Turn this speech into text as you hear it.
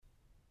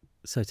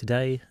So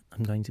today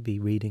I'm going to be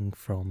reading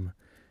from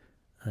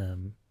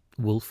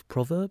Wolf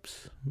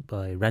Proverbs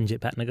by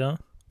Ranjit Bhatnagar.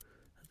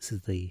 This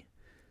is the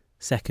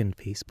second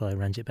piece by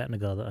Ranjit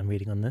Bhatnagar that I'm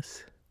reading on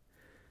this.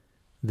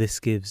 This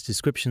gives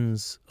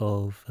descriptions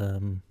of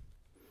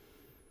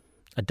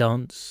a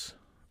dance,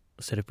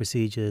 a set of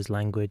procedures,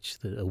 language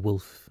that a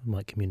wolf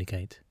might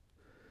communicate.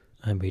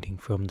 I'm reading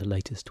from the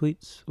latest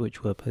tweets,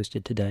 which were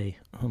posted today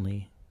on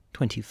the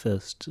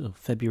 21st of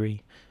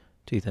February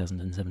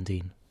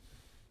 2017.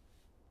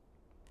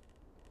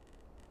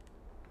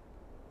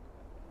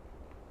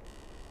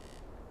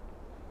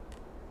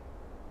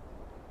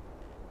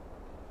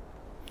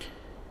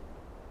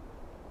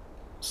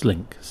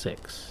 Slink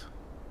 6.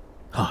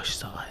 Harsh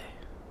sigh.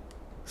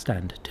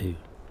 Stand 2.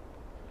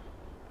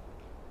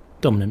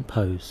 Dominant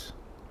pose.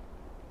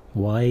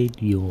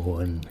 Wide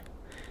yawn.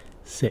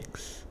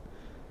 6.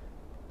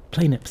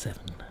 Play nip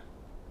 7.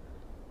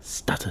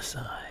 Stutter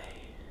sigh.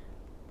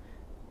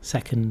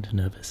 Second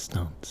nervous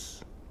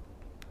stance.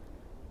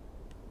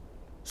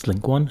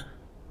 Slink 1.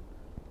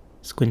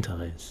 Squint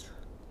eyes.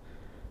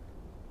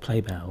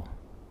 Play bow.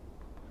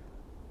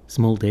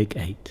 Small dig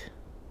 8.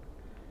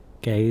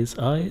 Gaze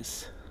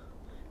eyes.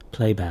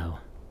 Play bow.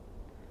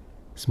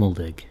 Small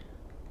dig.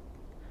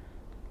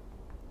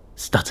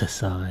 Stutter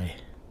sigh.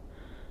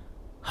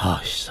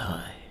 Harsh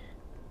sigh.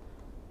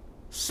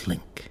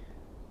 Slink.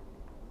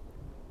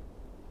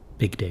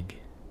 Big dig.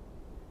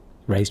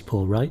 Raised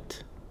paw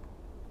right.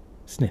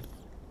 Sniff.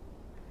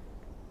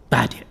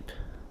 Bad yip.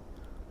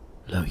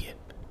 Low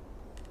yip.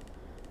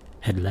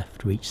 Head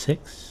left reach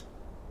 6.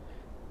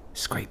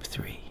 Scrape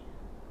 3.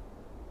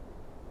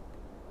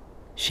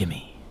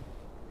 Shimmy.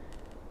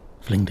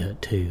 Fling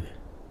dirt 2.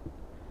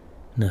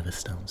 Nervous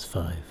stance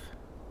 5.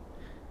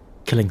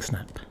 Killing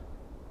snap.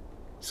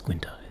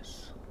 Squint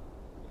eyes.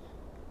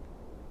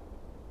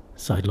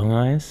 Sidelong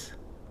eyes.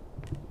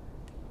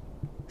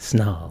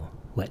 Snarl.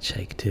 Wet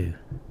shake 2.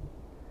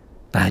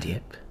 Bad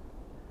yip.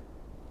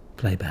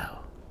 Play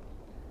bow.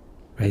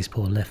 Raise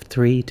paw left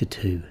 3 to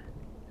 2.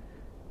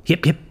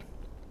 Yip yip.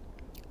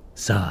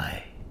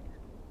 Sigh.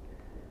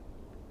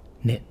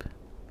 Nip.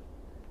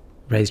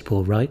 Raised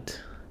paw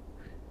right.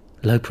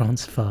 Low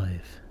prance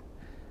 5.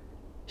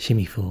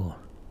 Shimmy 4.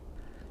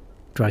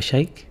 Dry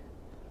shake.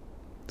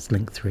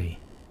 Slink 3.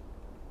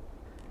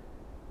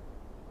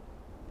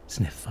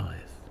 Sniff 5.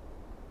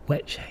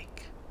 Wet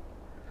shake.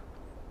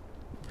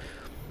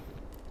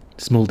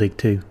 Small dig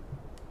 2.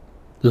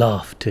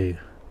 Laugh 2.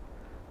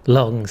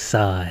 Long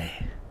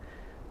sigh.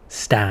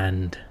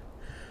 Stand.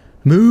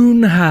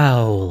 Moon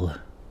howl.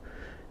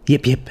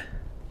 Yip yip.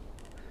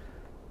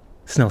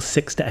 Snell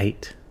 6 to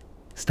 8.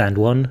 Stand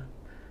 1.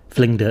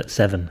 Fling dirt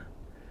 7.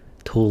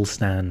 Tall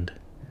stand.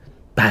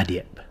 Bad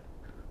yip.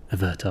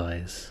 Avert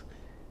eyes.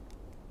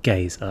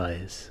 Gaze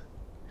eyes.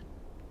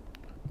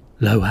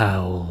 Low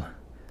howl.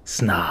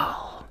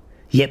 Snarl.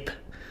 Yip.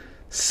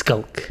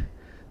 Skulk.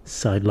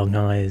 Sidelong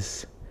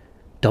eyes.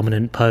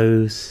 Dominant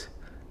pose.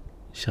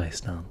 Shy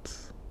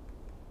stance.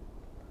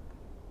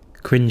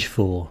 Cringe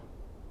 4.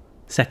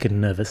 Second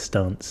nervous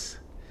stance.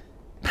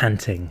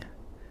 Panting.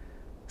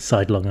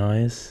 Sidelong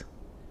eyes.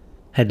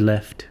 Head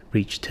left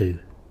reach 2.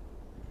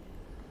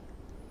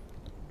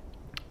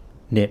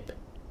 Nip.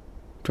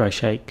 Dry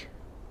shake.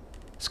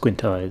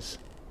 Squint eyes.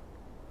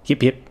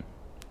 Yip yip.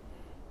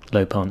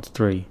 Low pants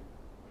 3.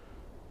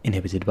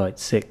 Inhibited bite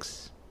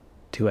 6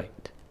 to 8.